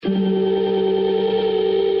Welcome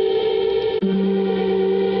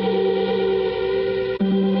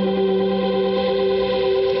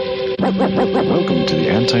to the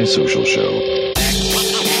Antisocial Show.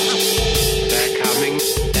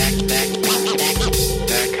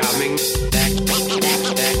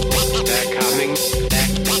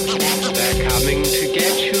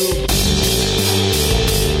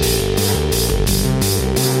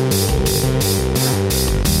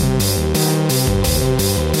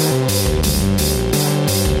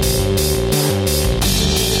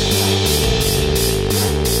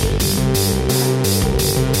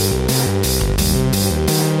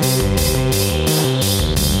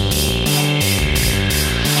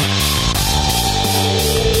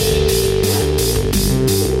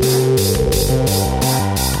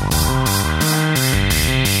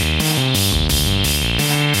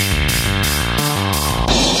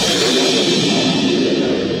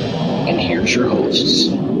 Your hosts,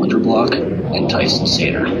 Wonderblock and Tyson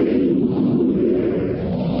Sater.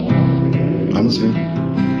 I'm listening.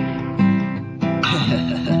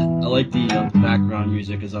 I like the background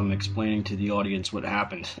music as I'm explaining to the audience what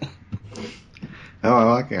happened.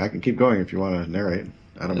 Oh, I can keep going if you want to narrate.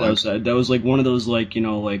 I don't mind. That was like one of those like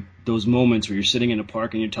those moments where you're sitting in a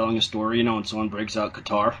park and you're telling a story, and someone breaks out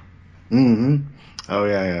guitar. Mm-hmm. Oh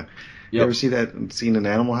yeah. Yep. You ever see that scene in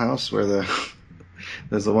Animal House where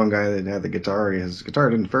there's the one guy that had the guitar. His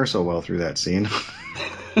guitar didn't fare so well through that scene.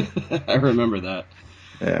 I remember that.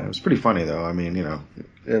 Yeah, it was pretty funny though. I mean,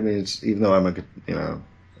 it's even though I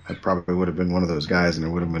probably would have been one of those guys, and it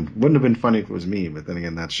wouldn't have been funny if it was me. But then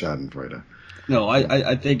again, that's Schadenfreude. No,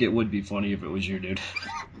 I think it would be funny if it was your dude.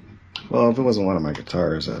 Well, if it wasn't one of my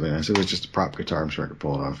guitars, if it was just a prop guitar, I'm sure I could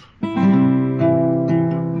pull it off. You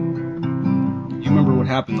remember what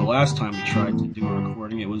happened the last time we tried to do a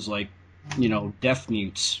recording? It was like, deaf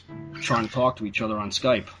mutes trying to talk to each other on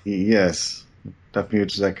Skype. Yes. Deaf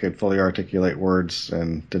mutes that could fully articulate words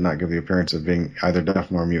and did not give the appearance of being either deaf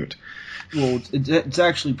nor mute. Well, it's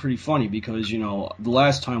actually pretty funny because, the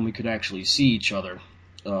last time we could actually see each other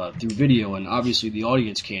through video, and obviously the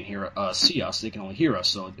audience can't see us, they can only hear us,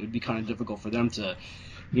 so it would be kind of difficult for them to,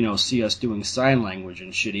 see us doing sign language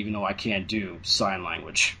and shit, even though I can't do sign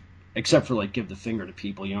language. Except for, give the finger to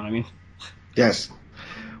people, you know what I mean? Yes.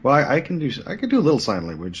 Well, I can do a little sign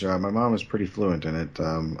language. My mom is pretty fluent in it.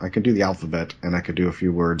 I can do the alphabet, and I could do a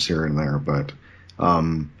few words here and there. But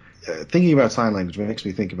thinking about sign language makes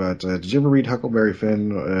me think about. Did you ever read Huckleberry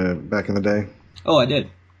Finn back in the day? Oh, I did.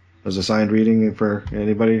 Was it signed reading for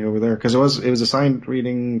anybody over there? Because it was a signed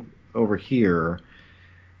reading over here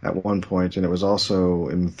at one point, and it was also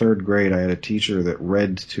in third grade. I had a teacher that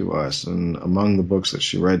read to us, and among the books that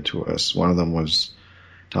she read to us, one of them was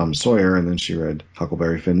Tom Sawyer, and then she read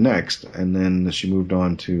Huckleberry Finn next, and then she moved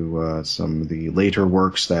on to some of the later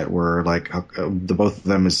works that were like the both of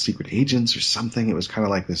them as secret agents or something. It was kind of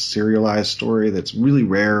like this serialized story that's really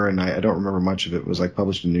rare, and I don't remember much of it. It was like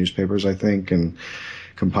published in newspapers, I think, and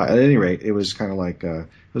compiled. At any rate, it was kind of like it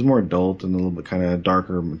was more adult and a little bit kind of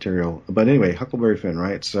darker material. But anyway, Huckleberry Finn,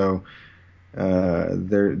 right? So what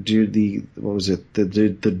was it?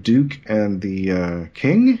 The Duke and the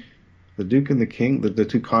King. The Duke and the King, the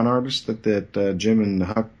two con artists that Jim and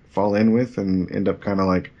Huck fall in with and end up kind of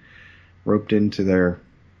like roped into their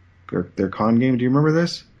con game. Do you remember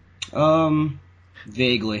this?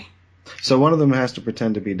 Vaguely. So one of them has to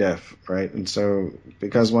pretend to be deaf, right? And so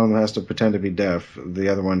because one of them has to pretend to be deaf, the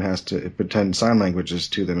other one has to pretend sign languages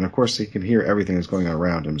to them. And of course he can hear everything that's going on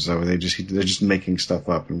around him. So they're just making stuff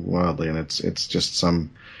up and wildly, and it's just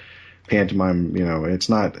some pantomime, It's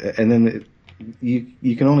not, and then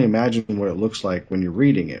you can only imagine what it looks like when you're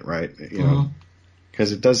reading it, right?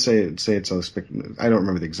 Because it does say it's I don't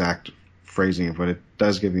remember the exact phrasing, but it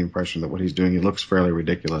does give the impression that what he's doing, it looks fairly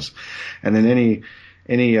ridiculous. And then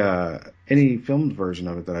any filmed version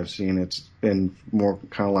of it that I've seen, it's been more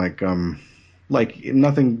kind of like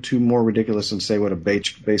nothing too more ridiculous than say what a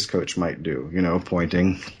bass coach might do,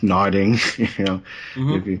 pointing, nodding,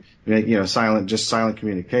 If you make, silent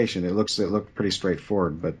communication, it looked pretty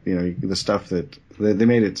straightforward, but the stuff that they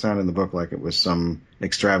made it sound in the book like it was some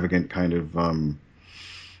extravagant kind of,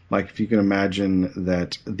 like if you can imagine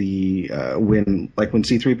that when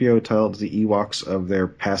C-3PO tells the Ewoks of their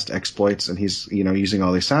past exploits and he's, using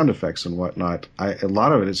all these sound effects and whatnot, a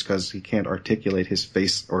lot of it is because he can't articulate his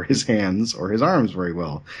face or his hands or his arms very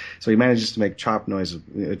well. So he manages to make chops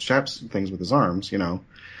things with his arms,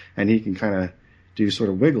 and he can kind of do sort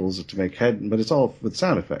of wiggles to make head, but it's all with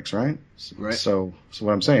sound effects, right? Right. So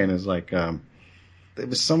what I'm saying is it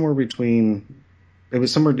was somewhere between It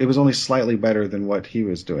was somewhere. It was only slightly better than what he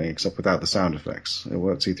was doing, except without the sound effects.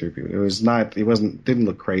 What C3PO. It was not. It wasn't. Didn't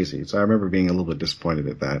look crazy. So I remember being a little bit disappointed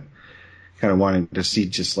at that. Kind of wanting to see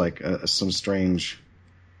just like some strange,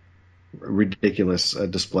 ridiculous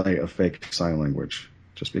display of fake sign language,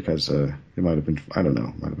 just because it might have been. I don't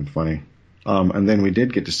know. Might have been funny. And then we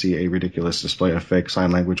did get to see a ridiculous display of fake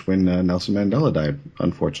sign language when Nelson Mandela died.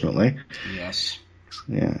 Unfortunately. Yes.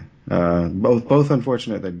 Yeah. Both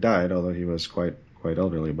unfortunate that he died, although he was quite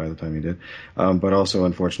elderly by the time he did. But also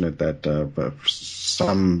unfortunate that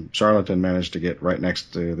some charlatan managed to get right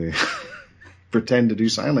next to the pretend to do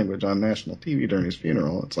sign language on national TV during his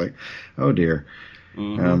funeral. It's like, oh dear.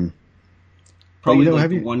 Mm-hmm. Probably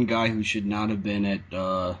the one guy who should not have been at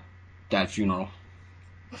that funeral.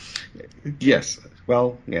 Yes.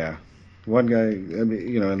 Well, yeah. One guy, I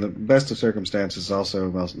mean, in the best of circumstances, also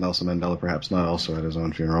Nelson Mandela perhaps not also at his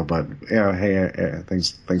own funeral, but hey,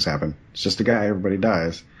 things happen. It's just a guy. Everybody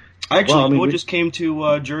dies. Actually, we just came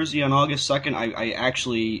to Jersey on August 2nd. I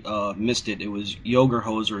actually missed it. It was Yoger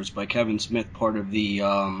Hosers by Kevin Smith, part of the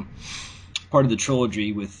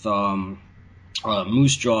trilogy with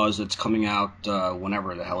Moose Jaws that's coming out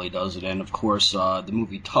whenever the hell he does it, and of course the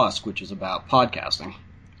movie Tusk, which is about podcasting.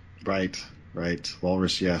 Right.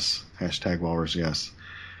 Walrus, yes. #Walrus, yes.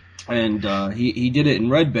 And he did it in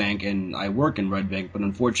Red Bank, and I work in Red Bank, but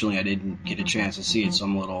unfortunately I didn't get a chance to see it, so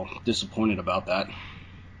I'm a little disappointed about that.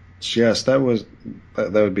 Yes, that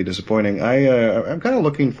would be disappointing. I'm kind of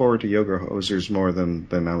looking forward to Yoga Hosers more than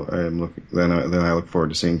I look forward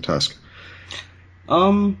to seeing Tusk.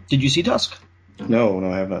 Did you see Tusk? No,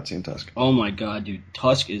 I have not seen Tusk. Oh my god, dude,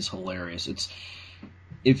 Tusk is hilarious.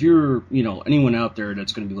 If you're, anyone out there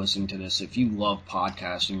that's going to be listening to this, if you love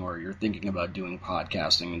podcasting or you're thinking about doing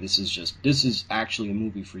podcasting, this is actually a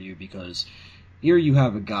movie for you, because here you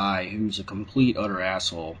have a guy who's a complete utter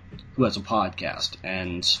asshole who has a podcast,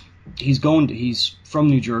 and he's from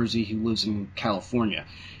New Jersey, he lives in California,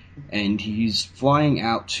 and he's flying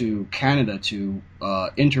out to Canada to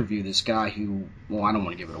interview this guy who, well, I don't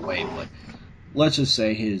want to give it away, but let's just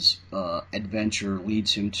say his adventure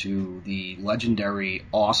leads him to the legendary,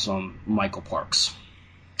 awesome Michael Parks.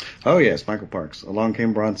 Oh, yes, Michael Parks. Along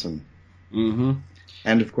Came Bronson. Mm-hmm.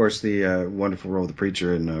 And, of course, the wonderful role of the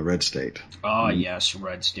preacher in Red State. Oh, yes,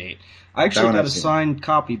 Red State. I actually got a signed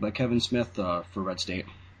copy by Kevin Smith for Red State.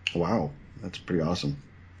 Wow, that's pretty awesome.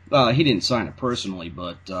 He didn't sign it personally,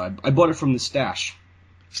 but I bought it from the stash.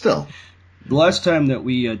 Still. The last time that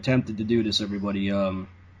we attempted to do this, everybody...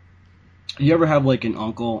 you ever have, like, an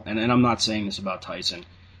uncle, and I'm not saying this about Tyson,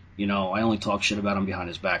 I only talk shit about him behind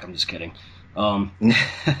his back, I'm just kidding. You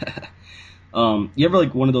ever,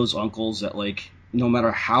 like, one of those uncles that, like, no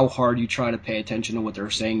matter how hard you try to pay attention to what they're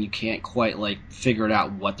saying, you can't quite, like, figure it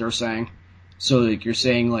out what they're saying? So, like, you're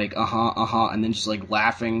saying, like, and then just, like,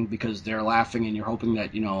 laughing because they're laughing, and you're hoping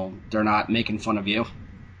that, they're not making fun of you?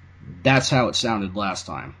 That's how it sounded last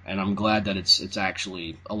time, and I'm glad that it's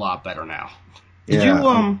actually a lot better now. Did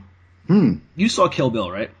you, You saw Kill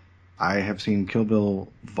Bill, right? I have seen Kill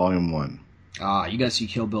Bill Volume 1. You gotta see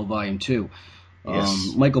Kill Bill Volume 2.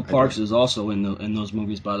 Yes, Michael Parks is also in those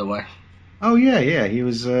movies, by the way. Oh, yeah, he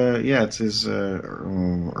was, it's his,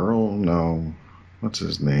 Earl, no, what's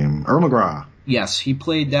his name? Earl McGraw. Yes, he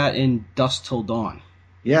played that in Dusk Till Dawn.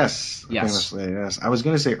 Yes. Famously, yes. I was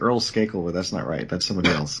gonna say Earl Skakel, but that's not right. That's somebody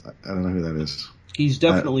else. I don't know who that is. He's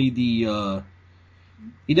definitely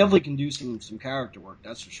he definitely can do some character work,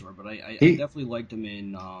 that's for sure. But I definitely liked him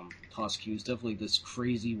in Tusk. He was definitely this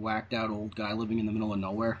crazy, whacked out old guy living in the middle of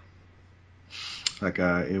nowhere. Like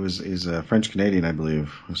he's French Canadian, I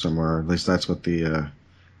believe, somewhere. At least that's what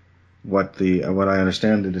what I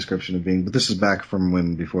understand the description of being. But this is back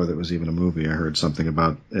from before that was even a movie. I heard something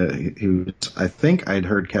about I think I'd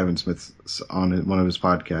heard Kevin Smith on one of his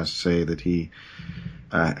podcasts say that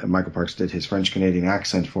Michael Parks did his French Canadian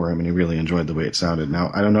accent for him, and he really enjoyed the way it sounded.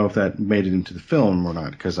 Now, I don't know if that made it into the film or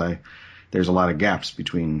not, because there's a lot of gaps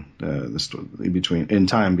between between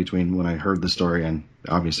when I heard the story and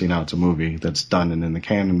obviously now it's a movie that's done and in the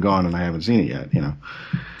can and gone, and I haven't seen it yet. He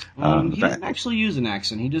didn't actually use an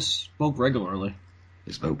accent; he just spoke regularly.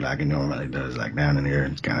 He spoke like he normally does, like down in here.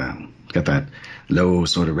 It's got that low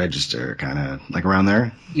sort of register, kind of like around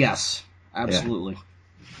there. Yes, absolutely.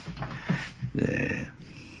 Yeah.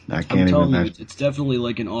 I'm telling you, it's definitely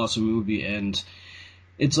like an awesome movie, and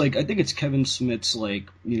it's like, I think it's Kevin Smith's, like,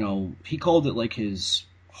 he called it like his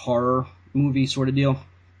horror movie sort of deal.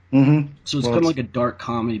 Mm-hmm. So it's kind of like a dark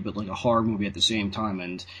comedy, but like a horror movie at the same time.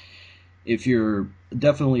 And if you're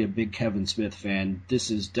definitely a big Kevin Smith fan,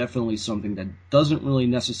 this is definitely something that doesn't really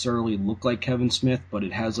necessarily look like Kevin Smith, but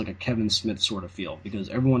it has like a Kevin Smith sort of feel, because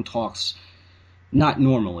everyone talks Not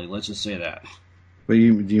normally, let's just say that. But do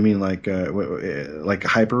you mean like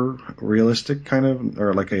hyper realistic kind of,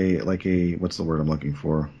 or like a what's the word I'm looking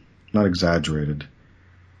for? Not exaggerated.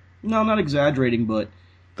 No, I'm not exaggerating, but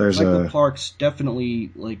There's Michael Parks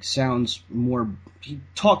definitely like sounds more. He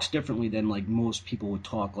talks differently than like most people would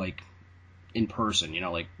talk like in person,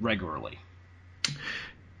 like regularly.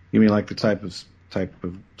 You mean like the type of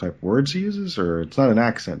words he uses, or it's not an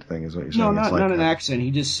accent thing, is what you're saying? No, It's like not an accent.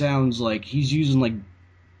 He just sounds like he's using like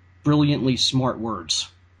brilliantly smart words.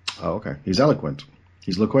 Oh, okay. He's eloquent.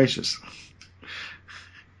 He's loquacious.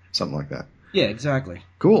 Something like that. Yeah, exactly.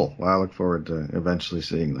 Cool. Well, I look forward to eventually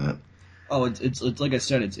seeing that. Oh, it's like I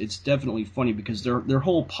said, it's definitely funny because their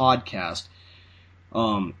whole podcast.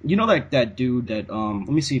 You know that dude that let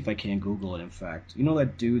me see if I can Google it. In fact, you know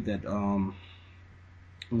that dude that let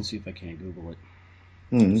me see if I can Google it.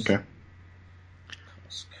 Okay.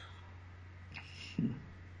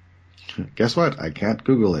 Guess what? I can't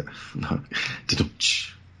Google it.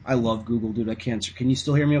 I love Google, dude. I can't. Can you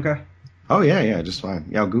still hear me? Okay. Oh yeah, just fine.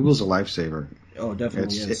 Yeah, Google's a lifesaver. Oh,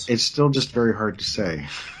 definitely is. It's still just very hard to say.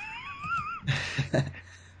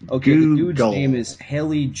 Okay, the dude's name is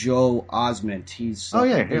Haley Joel Osment. He's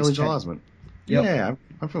Haley Joel Osment. Yep. Yeah,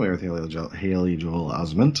 I'm familiar with Haley Joel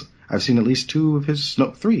Osment. I've seen at least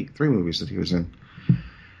three movies that he was in,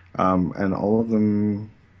 and all of them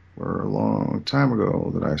were a long time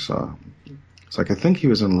ago that I saw. It's like I think he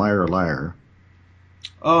was in Liar Liar.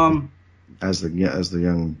 As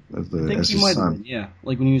his son. Yeah,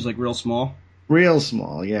 like when he was like real small. Real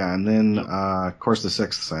small, yeah, and then of course The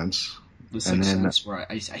Sixth Sense. The Sixth Sense, where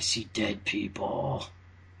I see dead people.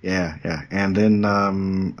 Yeah, and then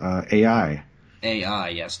AI. AI,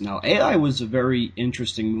 yes. Now AI was a very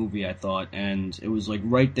interesting movie, I thought, and it was like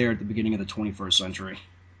right there at the beginning of the 21st century.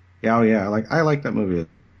 Yeah, I like that movie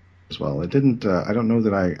as well. It didn't. I don't know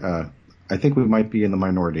that I think we might be in the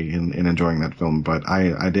minority in enjoying that film, but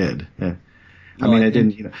I did. Yeah. I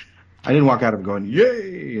didn't walk out of it going,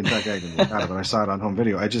 yay! In fact, I didn't walk out of it. I saw it on home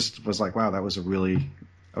video. I just was like, wow, that was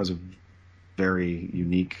a very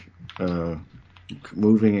unique,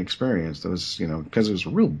 moving experience. That was, because it was a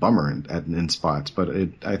real bummer in spots, but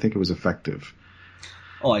I think it was effective.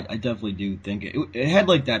 Oh, I definitely do think it had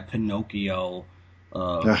like that Pinocchio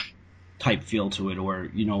type feel to it, or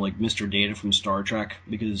like Mr. Data from Star Trek,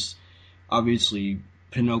 because obviously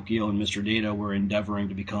Pinocchio and Mr. Data were endeavoring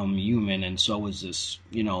to become human, and so was this,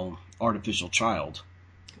 artificial child.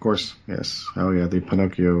 Of course, yes. Oh, yeah, the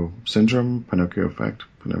Pinocchio syndrome, Pinocchio effect,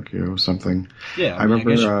 Pinocchio something. Yeah, I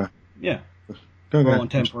remember. Yeah. For all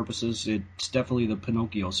intent and purposes, it's definitely the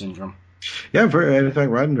Pinocchio syndrome. Yeah, in fact,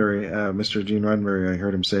 Roddenberry, Mr. Gene Roddenberry, I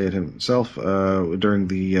heard him say it himself during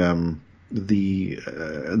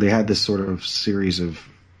they had this sort of series of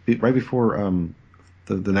right before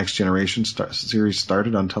the Next Generation series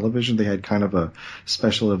started on television. They had kind of a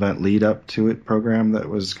special event lead up to it program that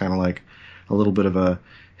was kind of like a little bit of a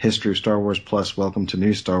history of Star Wars plus Welcome to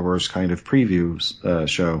New Star Wars kind of preview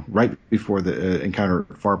show right before the Encounter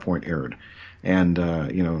at Farpoint aired. And,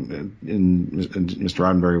 Mr.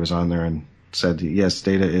 Roddenberry was on there and said, yes,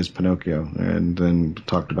 Data is Pinocchio, and then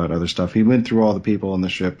talked about other stuff. He went through all the people on the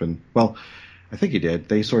ship, and, well, I think he did.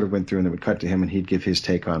 They sort of went through and they would cut to him and he'd give his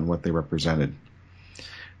take on what they represented.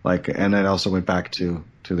 And it also went back to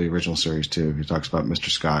the original series too. He talks about Mr.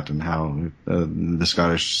 Scott and how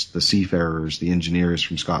the seafarers, the engineers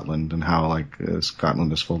from Scotland, and how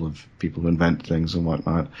Scotland is full of people who invent things and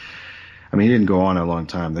whatnot. I mean, he didn't go on a long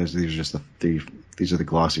time. These are just these are the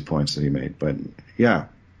glossy points that he made. But yeah,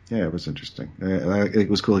 it was interesting. It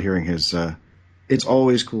was cool hearing his. It's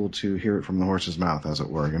always cool to hear it from the horse's mouth, as it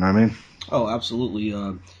were. You know what I mean? Oh, absolutely.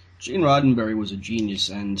 Gene Roddenberry was a genius,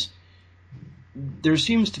 and there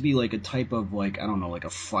seems to be like a type of like, I don't know, like a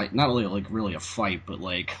fight, not really like really a fight, but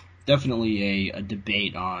like definitely a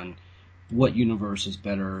debate on what universe is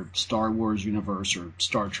better, Star Wars universe or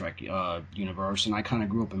Star Trek universe. And I kind of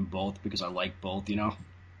grew up in both because I like both,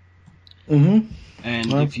 Mm-hmm.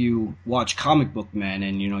 And if you watch Comic Book Men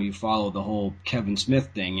and, you follow the whole Kevin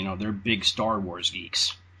Smith thing, they're big Star Wars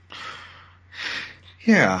geeks.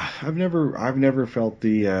 Yeah, I've never felt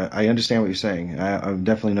the. I understand what you're saying. I've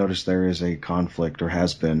definitely noticed there is a conflict, or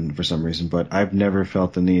has been for some reason, but I've never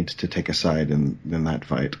felt the need to take a side in that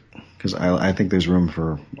fight, because I think there's room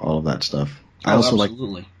for all of that stuff.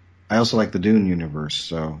 Absolutely. I also like the Dune universe,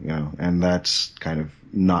 so and that's kind of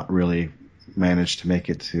not really managed to make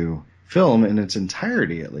it to film in its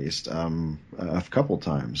entirety, at least a couple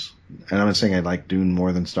times. And I'm not saying I like Dune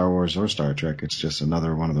more than Star Wars or Star Trek. It's just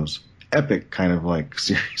another one of those epic kind of like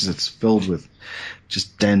series that's filled with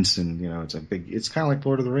just dense and it's kind of like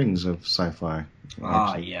Lord of the Rings of sci-fi.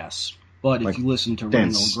 Ah, yes. But if Like you listen to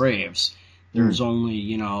dense. Randall Graves, there's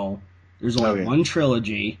only one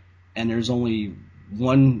trilogy, and there's only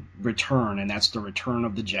one return, and that's the Return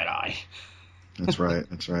of the Jedi. That's right.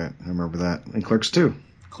 I remember that. And Clerks 2.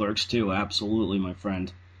 Clerks 2, absolutely, my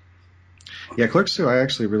friend. Yeah, Clerks 2 I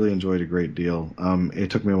actually really enjoyed a great deal.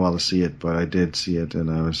 It took me a while to see it, but I did see it, and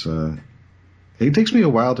I was... it takes me a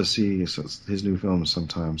while to see his new films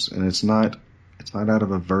sometimes, and it's not out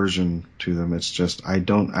of aversion to them. It's just I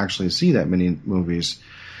don't actually see that many movies,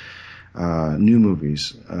 new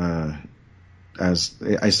movies, as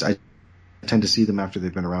I tend to see them after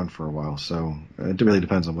they've been around for a while. So it really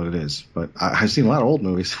depends on what it is. But I've seen a lot of old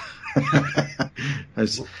movies.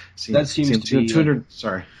 That seems to be 200.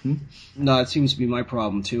 Sorry. No, it seems to be my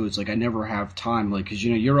problem too. It's like I never have time, like, because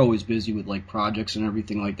you're always busy with like projects and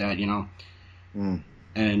everything like that,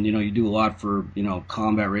 and you do a lot for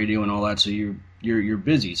combat radio and all that, so you're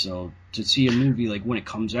busy. So to see a movie like when it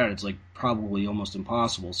comes out, it's like probably almost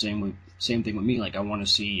impossible. Same thing with me. Like I want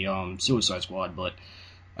to see Suicide Squad, but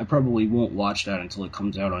I probably won't watch that until it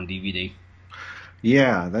comes out on DVD.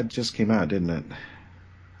 Yeah, that just came out, didn't it?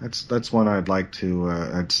 That's one I'd like to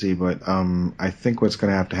I'd see, but I think what's going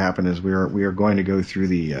to have to happen is we are going to go through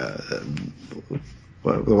the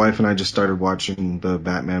wife and I just started watching the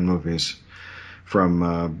Batman movies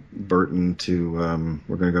from Burton to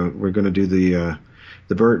we're going to do the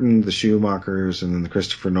Burton, the Schumachers, and then the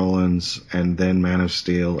Christopher Nolans, and then Man of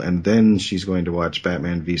Steel, and then she's going to watch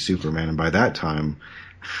Batman v Superman, and by that time,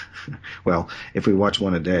 well, if we watch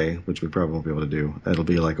one a day, which we probably won't be able to do, it'll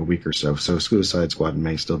be like a week or so. So Suicide Squad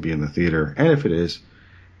may still be in the theater, and if it is,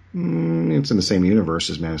 it's in the same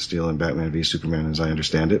universe as Man of Steel and Batman v Superman, as I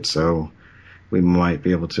understand it. So we might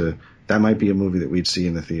be able to. That might be a movie that we'd see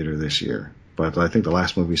in the theater this year. But I think the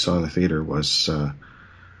last movie we saw in the theater was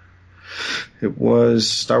it was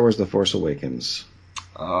Star Wars: The Force Awakens.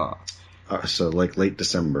 So like late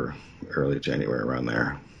December, early January, around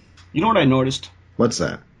there. You know what I noticed? What's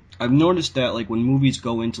that? I've noticed that, like, when movies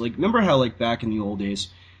go into, like, remember how, like, back in the old days,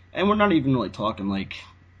 and we're not even, like, talking, like,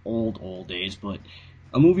 old days, but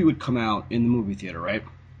a movie would come out in the movie theater, right?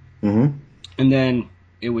 Mm-hmm. And then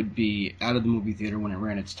it would be out of the movie theater when it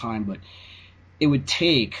ran its time, but it would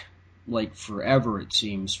take, like, forever, it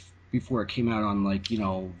seems, before it came out on, like,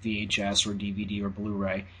 VHS or DVD or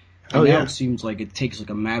Blu-ray. And now it seems like it takes,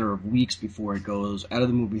 like, a matter of weeks before it goes out of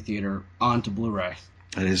the movie theater onto Blu-ray.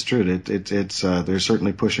 It is true. It's they're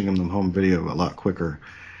certainly pushing them home video a lot quicker.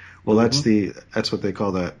 Well, that's what they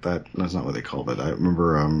call that. That's not what they call it. I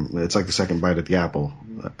remember it's like the second bite at the apple,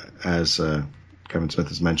 as Kevin Smith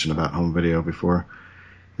has mentioned about home video before.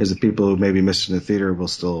 Is the people who maybe missed it in the theater will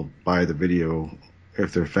still buy the video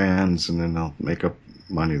if they're fans, and then they'll make up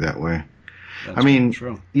money that way. That's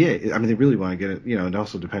true. Yeah, I mean, they really want to get it, and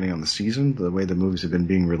also depending on the season, the way the movies have been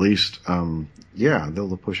being released,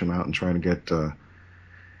 they'll push them out and try to get.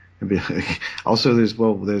 Also,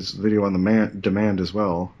 there's video on demand as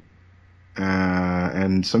well,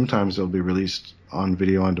 and sometimes they'll be released on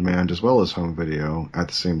video on demand as well as home video at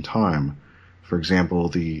the same time. For example,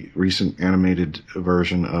 the recent animated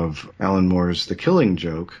version of Alan Moore's The Killing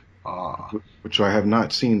Joke, which I have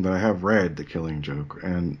not seen, but I have read The Killing Joke,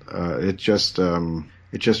 and it just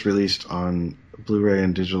released on Blu-ray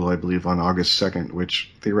and digital, I believe, on August 2nd,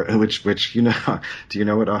 which do you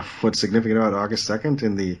know what's significant about August 2nd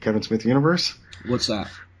in the Kevin Smith universe? What's that?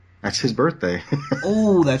 That's his birthday.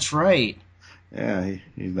 Oh, that's right. Yeah,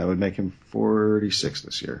 that would make him 46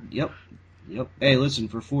 this year. Yep. Hey, listen,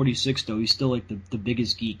 for 46 though, he's still like the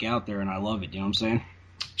biggest geek out there, and I love it. You know what I'm saying?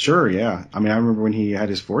 Sure, yeah. I mean, I remember when he had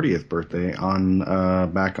his 40th birthday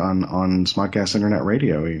back on Smodcast Internet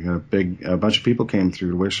Radio. A bunch of people came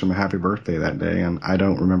through to wish him a happy birthday that day, and I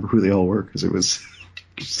don't remember who they all were because it was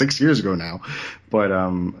 6 years ago now. But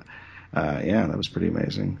that was pretty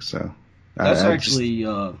amazing. So that's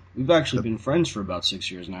we've actually been friends for about 6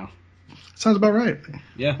 years now. Sounds about right.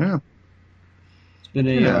 Yeah. It's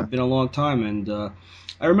been a long time, and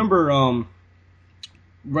I remember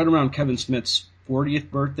right around Kevin Smith's 40th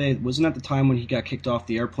birthday, wasn't that the time when he got kicked off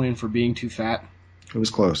the airplane for being too fat? It was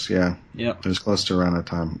close, yeah. Yep. It was close to around that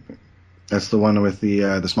time. That's the one with the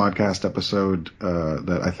Smodcast episode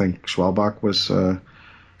that I think Schwalbach was.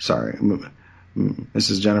 Sorry, this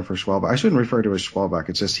is Jennifer Schwalbach. I shouldn't refer to her as Schwalbach.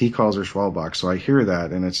 It's just he calls her Schwalbach, so I hear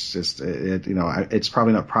that, and it's just it's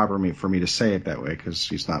probably not proper for me to say it that way because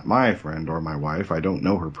she's not my friend or my wife. I don't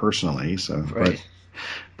know her personally, so. Right.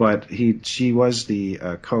 But she was the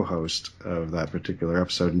co-host of that particular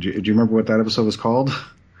episode. And do you remember what that episode was called?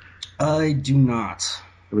 I do not.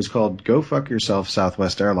 It was called "Go Fuck Yourself,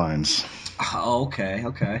 Southwest Airlines." Oh, okay.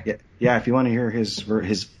 Yeah. If you want to hear his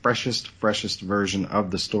freshest version of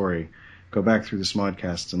the story, go back through the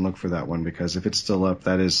Smodcasts and look for that one, because if it's still up,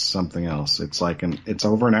 that is something else. It's like it's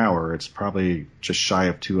over an hour. It's probably just shy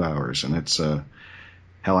of 2 hours, and it's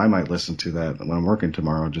hell, I might listen to that when I'm working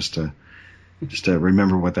tomorrow just to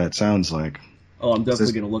remember what that sounds like. Oh, I'm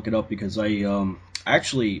definitely going to look it up, because I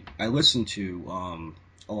listen to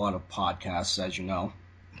a lot of podcasts, as you know.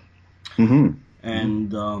 Mm-hmm.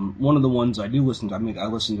 And one of the ones I do listen to, I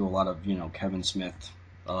listen to a lot of, Kevin Smith,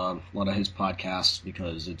 a lot of his podcasts,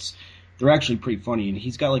 because they're actually pretty funny, and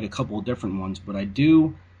he's got like a couple of different ones, but I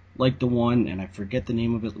do like the one, and I forget the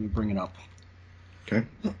name of it. Let me bring it up. Okay.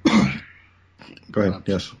 Go ahead.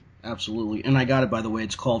 Yes. Absolutely. And I got it, by the way.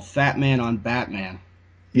 It's called Fat Man on Batman.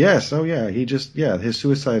 Yes. Oh, yeah. His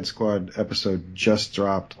Suicide Squad episode just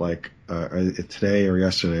dropped today or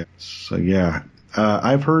yesterday. So, yeah.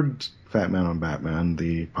 I've heard Fat Man on Batman,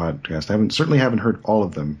 the podcast. I certainly haven't heard all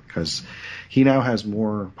of them, because he now has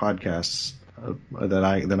more podcasts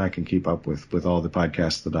than I can keep up with all the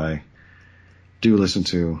podcasts that I do listen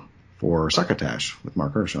to for Succotash with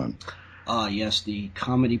Mark Hershon. Yes, the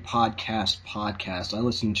comedy podcast. I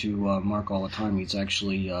listen to Mark all the time. He's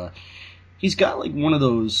actually he's got like one of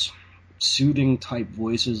those soothing type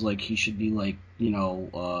voices, like he should be like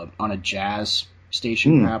on a jazz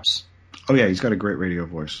station perhaps. Oh yeah, he's got a great radio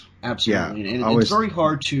voice. Absolutely, yeah, and it's very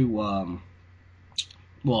hard to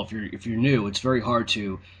well, if you're new, it's very hard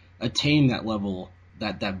to attain that level,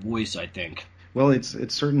 that voice, I think. Well, it's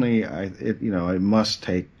certainly it must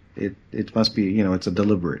take it. It must be it's a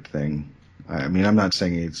deliberate thing. I mean, I'm not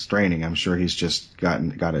saying it's straining. I'm sure he's just got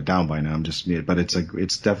it down by now. But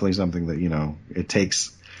it's definitely something that it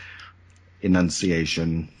takes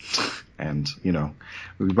enunciation, and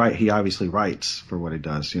he obviously writes for what he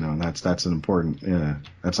does. And that's an important.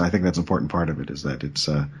 I think that's an important part of it, is that it's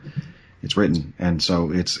written, and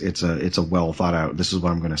so it's a well thought out. This is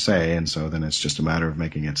what I'm going to say, and so then it's just a matter of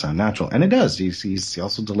making it sound natural, and it does. He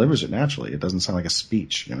also delivers it naturally. It doesn't sound like a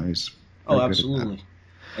speech. He's absolutely.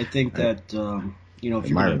 I think that if you're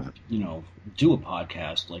going to do a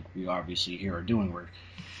podcast like we obviously here are doing, where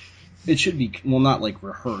it should be not like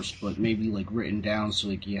rehearsed, but maybe like written down, so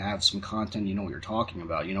like you have some content, what you're talking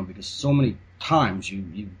about, because so many times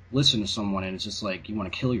you listen to someone and it's just like you want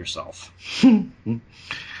to kill yourself. Let's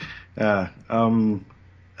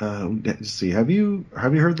see. Have you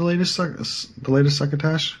heard the latest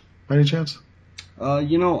Succotash by any chance?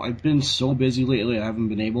 I've been so busy lately, I haven't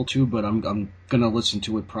been able to, but I'm gonna listen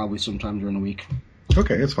to it probably sometime during the week.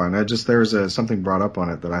 Okay, it's fine. There's something brought up on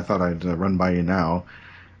it that I thought I'd run by you now,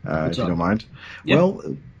 if you don't mind. Yep.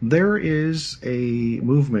 Well, there is a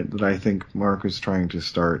movement that I think Mark is trying to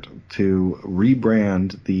start to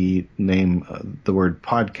rebrand the name, the word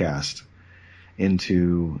podcast,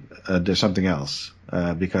 into something else,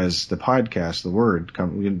 because the podcast, the word,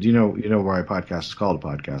 you know why a podcast is called a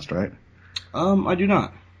podcast, right? I do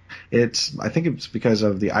not. I think it's because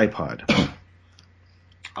of the iPod.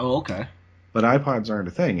 Oh, okay. But iPods aren't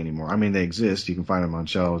a thing anymore. I mean, they exist. You can find them on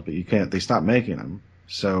shelves, but they stopped making them.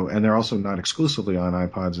 So, and they're also not exclusively on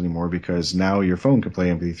iPods anymore, because now your phone can play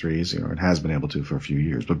MP3s, it has been able to for a few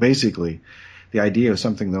years. But basically, the idea of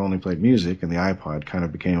something that only played music and the iPod kind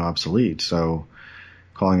of became obsolete. So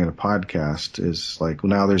calling it a podcast is like, well,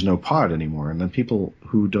 now there's no pod anymore. And then people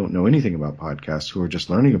who don't know anything about podcasts, who are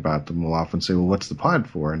just learning about them, will often say, well, what's the pod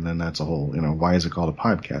for? And then that's a whole, why is it called a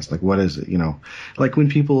podcast? Like, what is it? Like when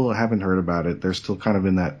people haven't heard about it, they're still kind of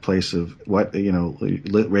in that place of what,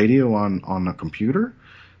 lit radio on a computer.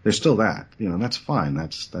 There's still that, that's fine.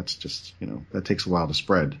 That's just, that takes a while to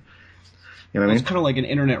spread. You know what I mean? It's kind of like an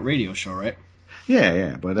internet radio show, right?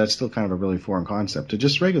 Yeah, but that's still kind of a really foreign concept to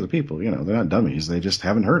just regular people. They're not dummies. They just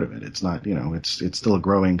haven't heard of it. It's not, it's still a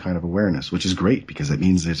growing kind of awareness, which is great, because that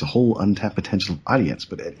means there's a whole untapped potential audience.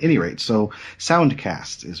 But at any rate, so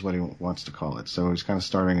Soundcast is what he wants to call it. So he's kind of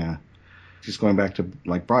he's going back to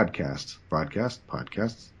like broadcast, podcast,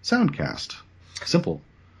 Soundcast. Simple.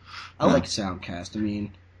 I like Soundcast. I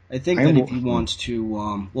mean, I think that if he wants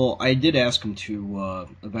to, I did ask him to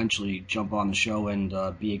eventually jump on the show and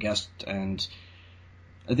be a guest, and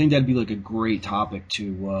I think that'd be like a great topic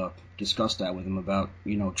to discuss that with him about,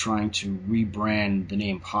 trying to rebrand the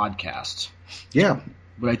name podcast. Yeah.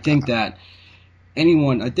 But I think that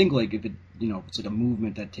like if it, it's like a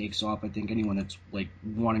movement that takes off, I think anyone that's like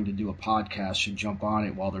wanting to do a podcast should jump on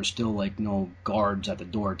it while there's still like no guards at the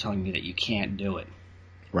door telling you that you can't do it.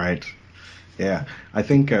 Right. Yeah. I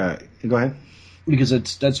think, go ahead. Because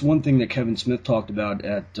that's one thing that Kevin Smith talked about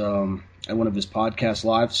at one of his podcast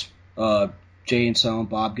lives, Jay and Silent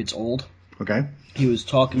Bob Gets Old. Okay. He was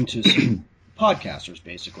talking to some podcasters,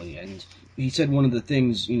 basically. And he said one of the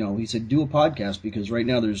things, he said do a podcast because right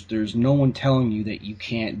now there's no one telling you that you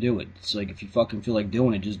can't do it. It's like if you fucking feel like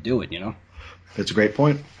doing it, just do it, That's a great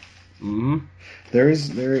point. Mm-hmm. There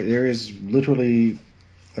is literally,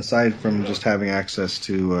 aside from just having access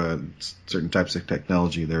to certain types of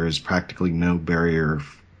technology, there is practically no barrier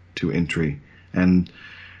to entry, and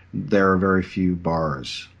there are very few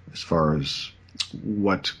bars as far as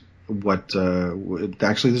what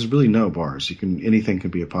actually there's really no bars. Anything can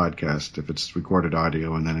be a podcast if it's recorded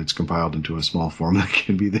audio and then it's compiled into a small form that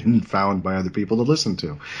can be then found by other people to listen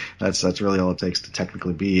to. That's really all it takes to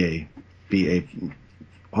technically be a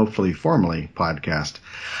hopefully formally podcast.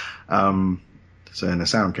 So in a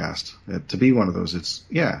soundcast, to be one of those,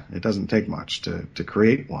 it doesn't take much to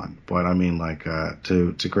create one. But I mean, like,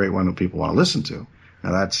 to create one that people want to listen to.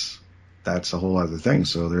 Now that's a whole other thing.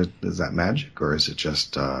 So is that magic, or is it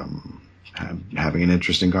just, having an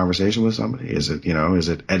interesting conversation with somebody? Is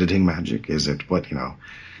it editing magic? Is it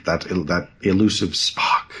that elusive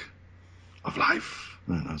spark of life?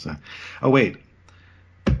 I don't know, is that, oh wait,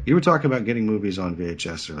 you were talking about getting movies on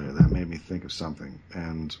VHS earlier. That made me think of something.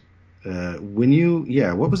 And,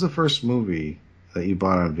 what was the first movie that you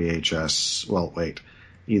bought on VHS? Well, wait,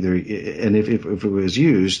 and if it was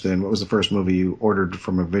used, then what was the first movie you ordered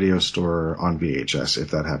from a video store on VHS,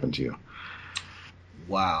 if that happened to you?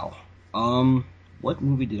 Wow. What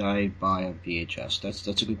movie did I buy on VHS? That's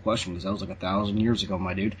a good question, because that was like 1,000 years ago,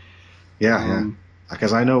 my dude. Yeah.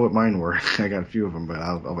 Because I know what mine were. I got a few of them, but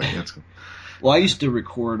I'll wait. Let's go. Well, I used to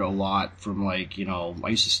record a lot from, I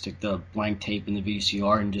used to stick the blank tape in the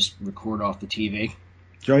VCR and just record off the TV.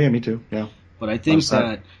 Oh, yeah, me too, yeah. But I think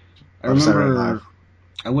I remember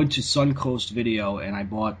I went to Suncoast Video and I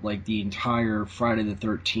bought, the entire Friday the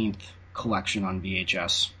 13th collection on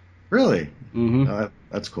VHS. Really? Mm-hmm.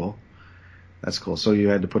 That's cool. That's cool. So you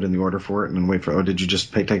had to put in the order for it and then wait for, did you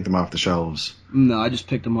just take them off the shelves? No, I just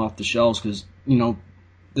picked them off the shelves because,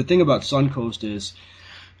 the thing about Suncoast is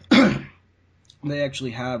they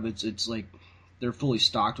actually have, it's like they're fully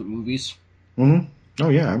stocked with movies. Mm-hmm. Oh,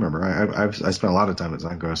 yeah, I remember. I spent a lot of time at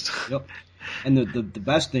Suncoast. Yep. And the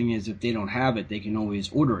best thing is if they don't have it, they can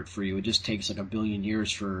always order it for you. It just takes like 1 billion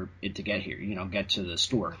years for it to get here, get to the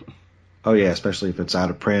store. Oh, yeah, especially if it's out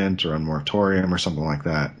of print or on moratorium or something like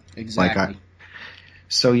that. Exactly.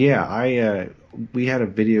 We had a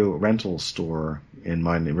video rental store in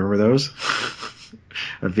mind. Remember those?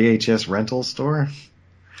 A VHS rental store?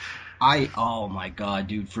 Oh my god,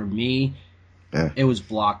 dude. For me, It was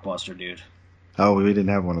Blockbuster, dude. Oh, we didn't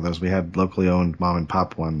have one of those. We had locally owned mom and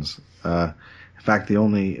pop ones. In fact,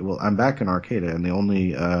 I'm back in Arcata, and the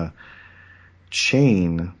only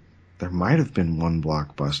chain, there might have been one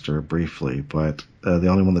Blockbuster briefly, but the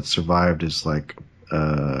only one that survived is of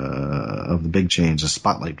the big chains, a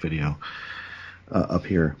Spotlight Video up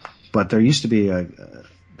here. But there used to be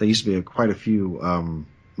quite a few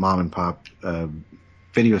mom and pop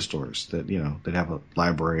video stores that they'd have a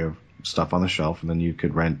library of stuff on the shelf, and then you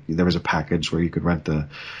could rent. There was a package where you could rent the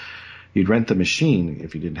machine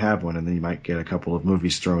if you didn't have one, and then you might get a couple of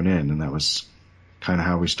movies thrown in, and that was kind of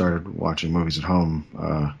how we started watching movies at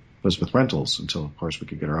home. Was with rentals until, of course, we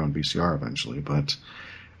could get our own VCR eventually. But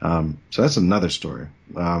so that's another story.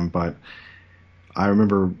 But I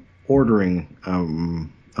remember ordering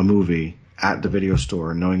a movie at the video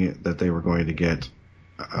store, knowing that they were going to get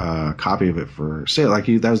a copy of it for sale.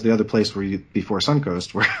 That was the other place where before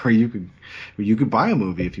Suncoast, where you could buy a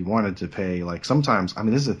movie if you wanted to pay. Sometimes, I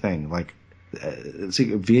mean, this is the thing.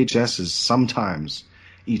 VHS is sometimes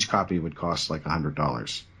each copy would cost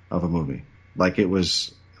 $100 of a movie. It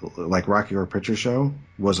was Rocky Horror Picture Show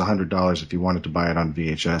was $100 if you wanted to buy it on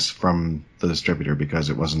VHS from the distributor, because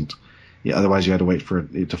it wasn't. Yeah, otherwise you had to wait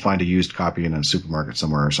to find a used copy in a supermarket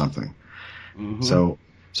somewhere or something. Mm-hmm. So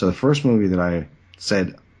the first movie that I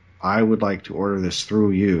said, I would like to order this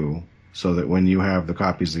through you so that when you have the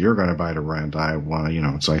copies that you're going to buy to rent, I want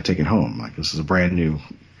to, so I take it home. This is a brand new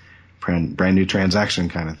transaction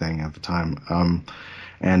kind of thing at the time.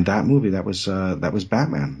 And that movie, that was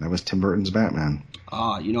Batman. That was Tim Burton's Batman.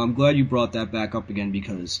 I'm glad you brought that back up again,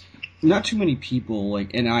 because not too many people,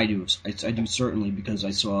 and I do certainly, because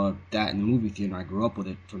I saw that in the movie theater. I grew up with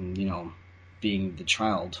it from, being the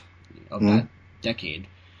child of that decade.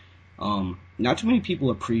 Not too many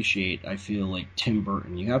people appreciate, I feel, Tim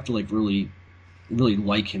Burton. You have to really, really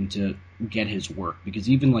like him to get his work, because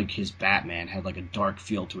even his Batman had a dark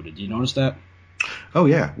feel to it. Did you notice that? Oh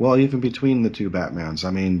yeah. Well, even between the two Batmans, I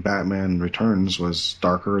mean, Batman Returns was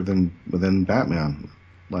darker than Batman.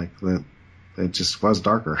 It just was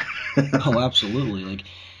darker. Oh, absolutely.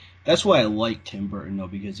 That's why I like Tim Burton, though,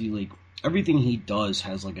 because he everything he does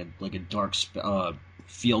has like a dark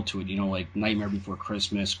feel to it. You know, like Nightmare Before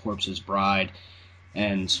Christmas, Corpse's Bride,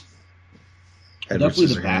 and Edward definitely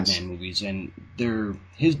the Scissorhands. Batman movies. And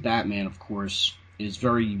his Batman, of course, is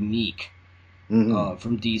very unique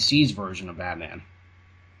from DC's version of Batman.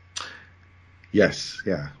 Yes,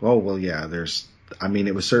 yeah. Well, yeah. I mean,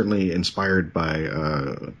 it was certainly inspired by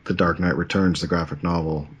The Dark Knight Returns, the graphic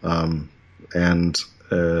novel, and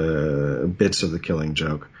bits of The Killing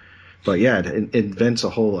Joke. But yeah, it invents a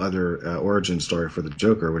whole other origin story for the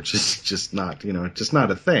Joker, which is just not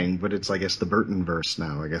a thing. But it's, I guess, the Burton verse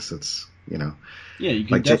now. I guess it's, Yeah, you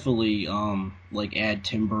can definitely like add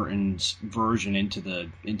Tim Burton's version into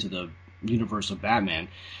the universe of Batman,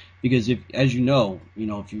 because as you know,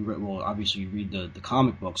 if you obviously you read the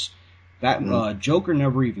comic books, Joker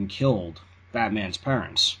never even killed Batman's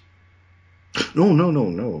parents.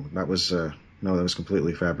 No. That was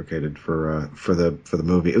completely fabricated for the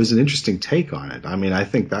movie. It was an interesting take on it. I mean, I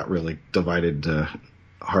think that really divided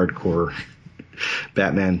hardcore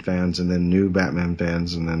Batman fans and then new Batman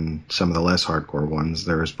fans and then some of the less hardcore ones.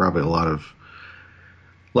 There was probably a lot of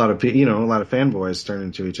fanboys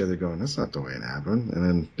turning to each other going, "That's not the way it happened."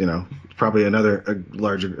 And then, probably a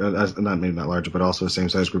larger, maybe not larger, but also the same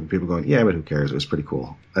size group of people going, "Yeah, but who cares? It was pretty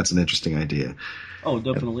cool. That's an interesting idea." Oh, it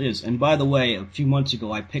definitely is. And by the way, a few months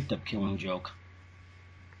ago, I picked up Killing Joke.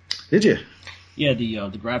 Did you? Yeah,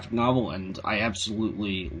 the graphic novel, and I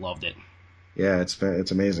absolutely loved it. Yeah, it's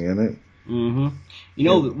amazing, isn't it?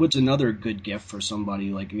 Mm-hmm. What's another good gift for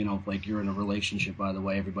somebody, like you're in a relationship, by the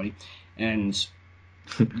way, everybody, and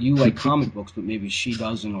you like comic books, but maybe she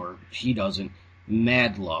doesn't or he doesn't.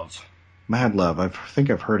 Mad Love. Mad Love. I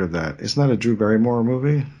think I've heard of that. Isn't that a Drew Barrymore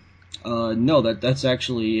movie? No, that's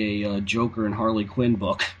actually a Joker and Harley Quinn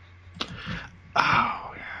book.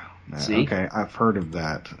 Oh yeah. See? Okay, I've heard of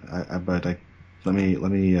that. Let me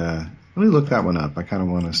look that one up. I kind of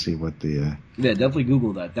want to see what the. Yeah, definitely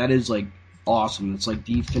Google that. That is like awesome. It's like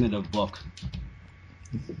the definitive book.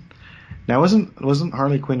 Now, wasn't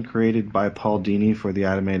Harley Quinn created by Paul Dini for the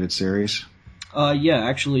animated series? Yeah,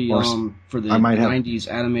 actually, for the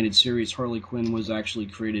 90s animated series, Harley Quinn was actually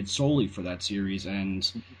created solely for that series, and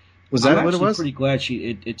was that what it was? I'm actually pretty glad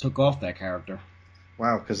it took off that character.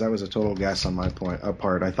 Wow, because that was a total guess on my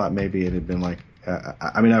part. I thought maybe it had been like,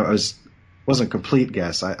 wasn't a complete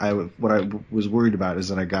guess. What I was worried about is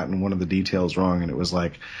that I gotten one of the details wrong, and it was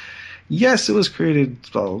like, yes, it was created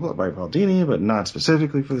by Paul Dini, but not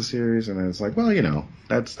specifically for the series. And it's like, well,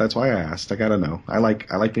 that's why I asked. I gotta know. I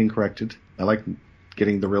like being corrected. I like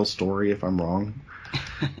getting the real story if I'm wrong.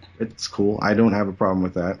 It's cool. I don't have a problem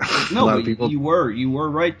with that. No, a lot of people... you were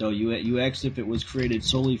right though. You asked if it was created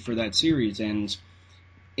solely for that series, and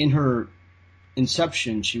in her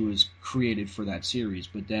inception, she was created for that series.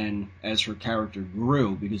 But then, as her character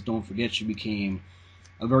grew, because don't forget, she became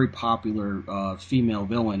a very popular female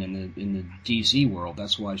villain in the DC world.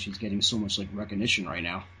 That's why she's getting so much recognition right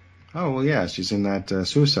now. Oh well, yeah, she's in that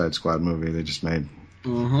Suicide Squad movie they just made.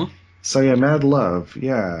 Mm-hmm. So yeah, Mad Love,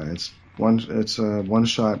 yeah, it's a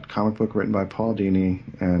one-shot comic book written by Paul Dini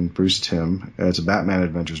and Bruce Timm. It's a Batman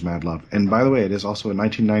Adventures Mad Love, and by the way, it is also a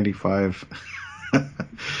 1995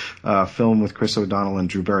 film with Chris O'Donnell and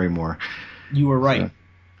Drew Barrymore. You were right.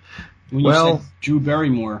 When you said Drew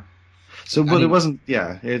Barrymore. So, but it wasn't.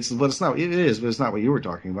 Yeah, it's not. It is, but it's not what you were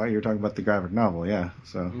talking about. You were talking about the graphic novel. Yeah.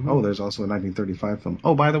 So, there's also a 1935 film.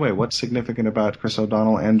 Oh, by the way, what's significant about Chris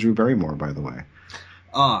O'Donnell and Drew Barrymore? By the way.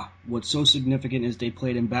 What's so significant is they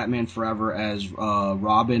played in Batman Forever as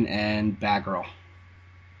Robin and Batgirl.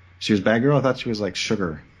 She was Batgirl? I thought she was like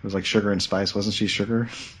Sugar. It was like Sugar and Spice. Wasn't she Sugar?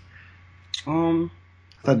 I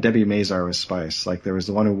thought Debbie Mazar was Spice. Like there was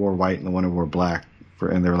the one who wore white and the one who wore black,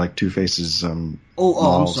 and they were like Two-Face's models,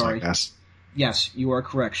 I'm sorry. I guess. Yes, you are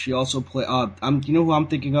correct. She also played. You know who I'm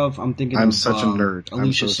thinking of? I'm such a nerd.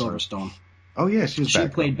 Alicia Silverstone. Oh yeah, she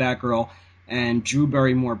played Batgirl, and Drew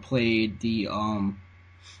Barrymore played the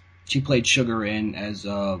She played Sugar in as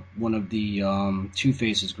one of the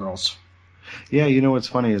Two-Face's girls. Yeah, you know what's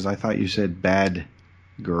funny is I thought you said bad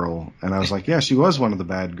girl, and I was like, yeah, she was one of the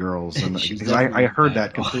bad girls, and because I heard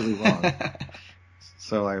that completely wrong.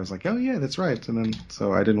 So I was like, oh yeah, that's right, and then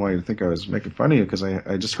so I didn't want you to think I was making fun of you because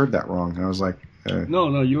I just heard that wrong, and I was like,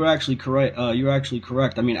 no, you were actually correct. You were actually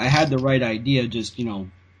correct. I mean, I had the right idea, just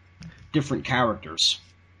different characters.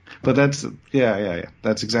 But that's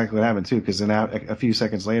that's exactly what happened too. Because then a few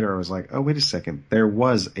seconds later, I was like, oh wait a second, there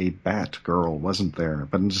was a Batgirl, wasn't there?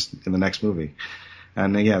 But just in the next movie,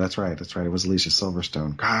 and yeah, that's right. It was Alicia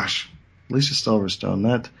Silverstone. Gosh, Alicia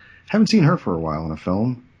Silverstone. Haven't seen her for a while in a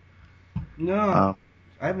film. No,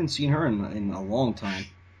 I haven't seen her in a long time.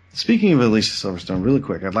 Speaking of Alicia Silverstone, really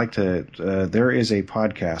quick, I'd like to. There is a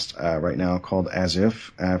podcast right now called As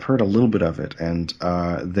If. I've heard a little bit of it, and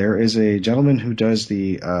there is a gentleman who does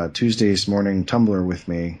the Tuesdays morning Tumblr with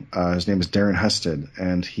me. His name is Darren Husted,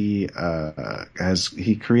 and he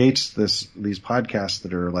creates these podcasts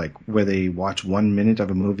that are like where they watch 1 minute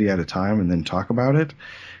of a movie at a time and then talk about it.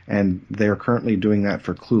 And they're currently doing that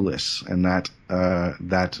for Clueless, and that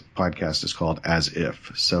podcast is called As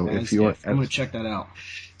If. So I'm going to check that out.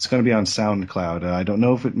 It's going to be on SoundCloud. I don't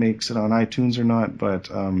know if it makes it on iTunes or not, but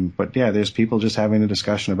yeah, there's people just having a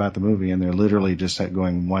discussion about the movie, and they're literally just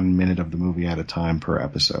going 1 minute of the movie at a time per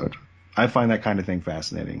episode. I find that kind of thing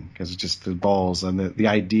fascinating because it's just the balls and the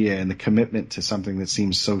idea and the commitment to something that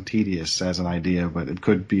seems so tedious as an idea, but it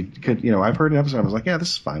could I've heard an episode. I was like, yeah, this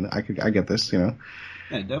is fine. I get this. Yeah,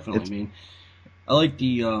 definitely. I like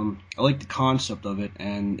the concept of it,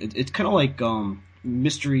 and it's kind of like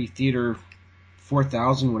Mystery Theater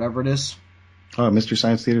 4000, whatever it is. Oh, Mystery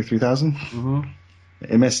Science Theater 3000? Mm-hmm.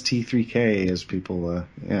 MST3K, as people,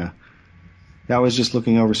 yeah. I was just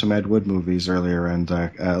looking over some Ed Wood movies earlier, and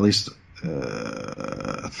at least 2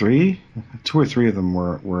 or 3 of them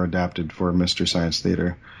were adapted for Mystery Science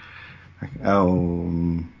Theater.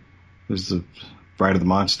 There's the Bride of the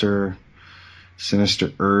Monster,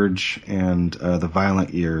 Sinister Urge, and The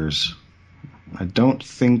Violent Years. I don't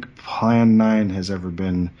think Plan 9 has ever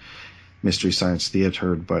been Mystery Science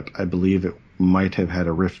Theater, but I believe it might have had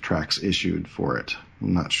a riff tracks issued for it.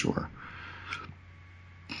 I'm not sure.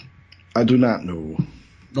 I do not know.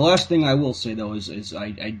 The last thing I will say, though, is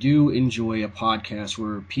I do enjoy a podcast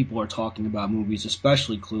where people are talking about movies,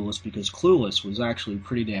 especially Clueless, because Clueless was actually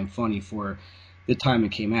pretty damn funny for the time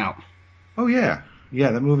it came out. Oh, yeah.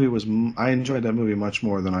 Yeah, that movie was... I enjoyed that movie much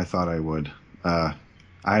more than I thought I would.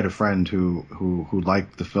 I had a friend who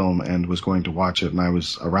liked the film and was going to watch it, and I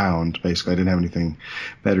was around. Basically, I didn't have anything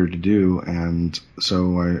better to do, and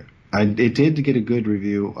so it did get a good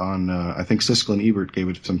review on. I think Siskel and Ebert gave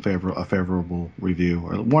it a favorable review,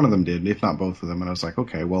 or one of them did, if not both of them. And I was like,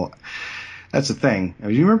 okay, well, that's the thing.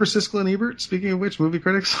 Do you remember Siskel and Ebert? Speaking of which, movie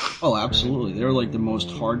critics. Oh, absolutely. They're like the most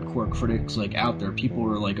hardcore critics like out there. People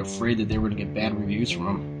were like afraid that they were going to get bad reviews from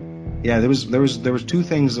them. Yeah, there was 2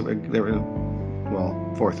 things that were.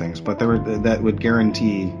 Well, 4 things, but that would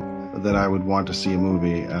guarantee that I would want to see a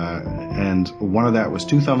movie. And one of that was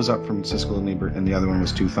 2 thumbs up from Siskel and Ebert, and the other one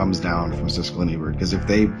was 2 thumbs down from Siskel and Ebert. Because if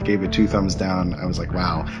they gave it 2 thumbs down, I was like,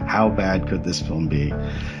 wow, how bad could this film be?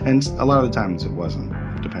 And a lot of the times it wasn't,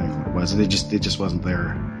 depending on what it was. It just wasn't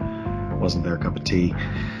their cup of tea.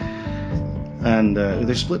 And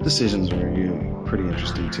their split decisions were pretty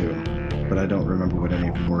interesting too. But I don't remember what any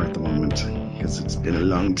of them were at the moment, because it's been a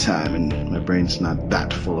long time and my brain's not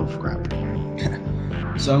that full of crap.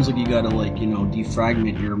 Sounds like you gotta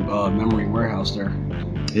defragment your memory warehouse there.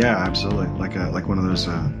 Yeah, absolutely. Like one of those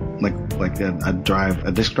like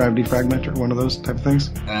a disk drive defragmenter, one of those type of things.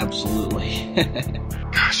 Absolutely.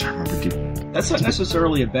 Gosh, I remember. That's not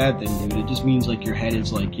necessarily a bad thing, dude. It just means like your head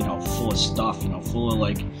is like full of stuff, full of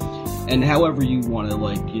like, and however you want to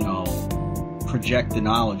project the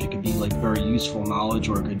knowledge. It could be like very useful knowledge,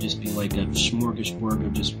 or it could just be like a smorgasbord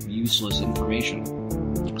of just useless information.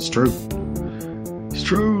 It's true. It's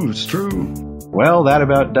true. Well, that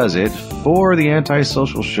about does it for the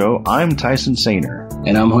Antisocial Show. I'm Tyson Sainer.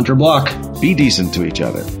 And I'm Hunter Block. Be decent to each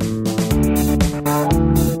other.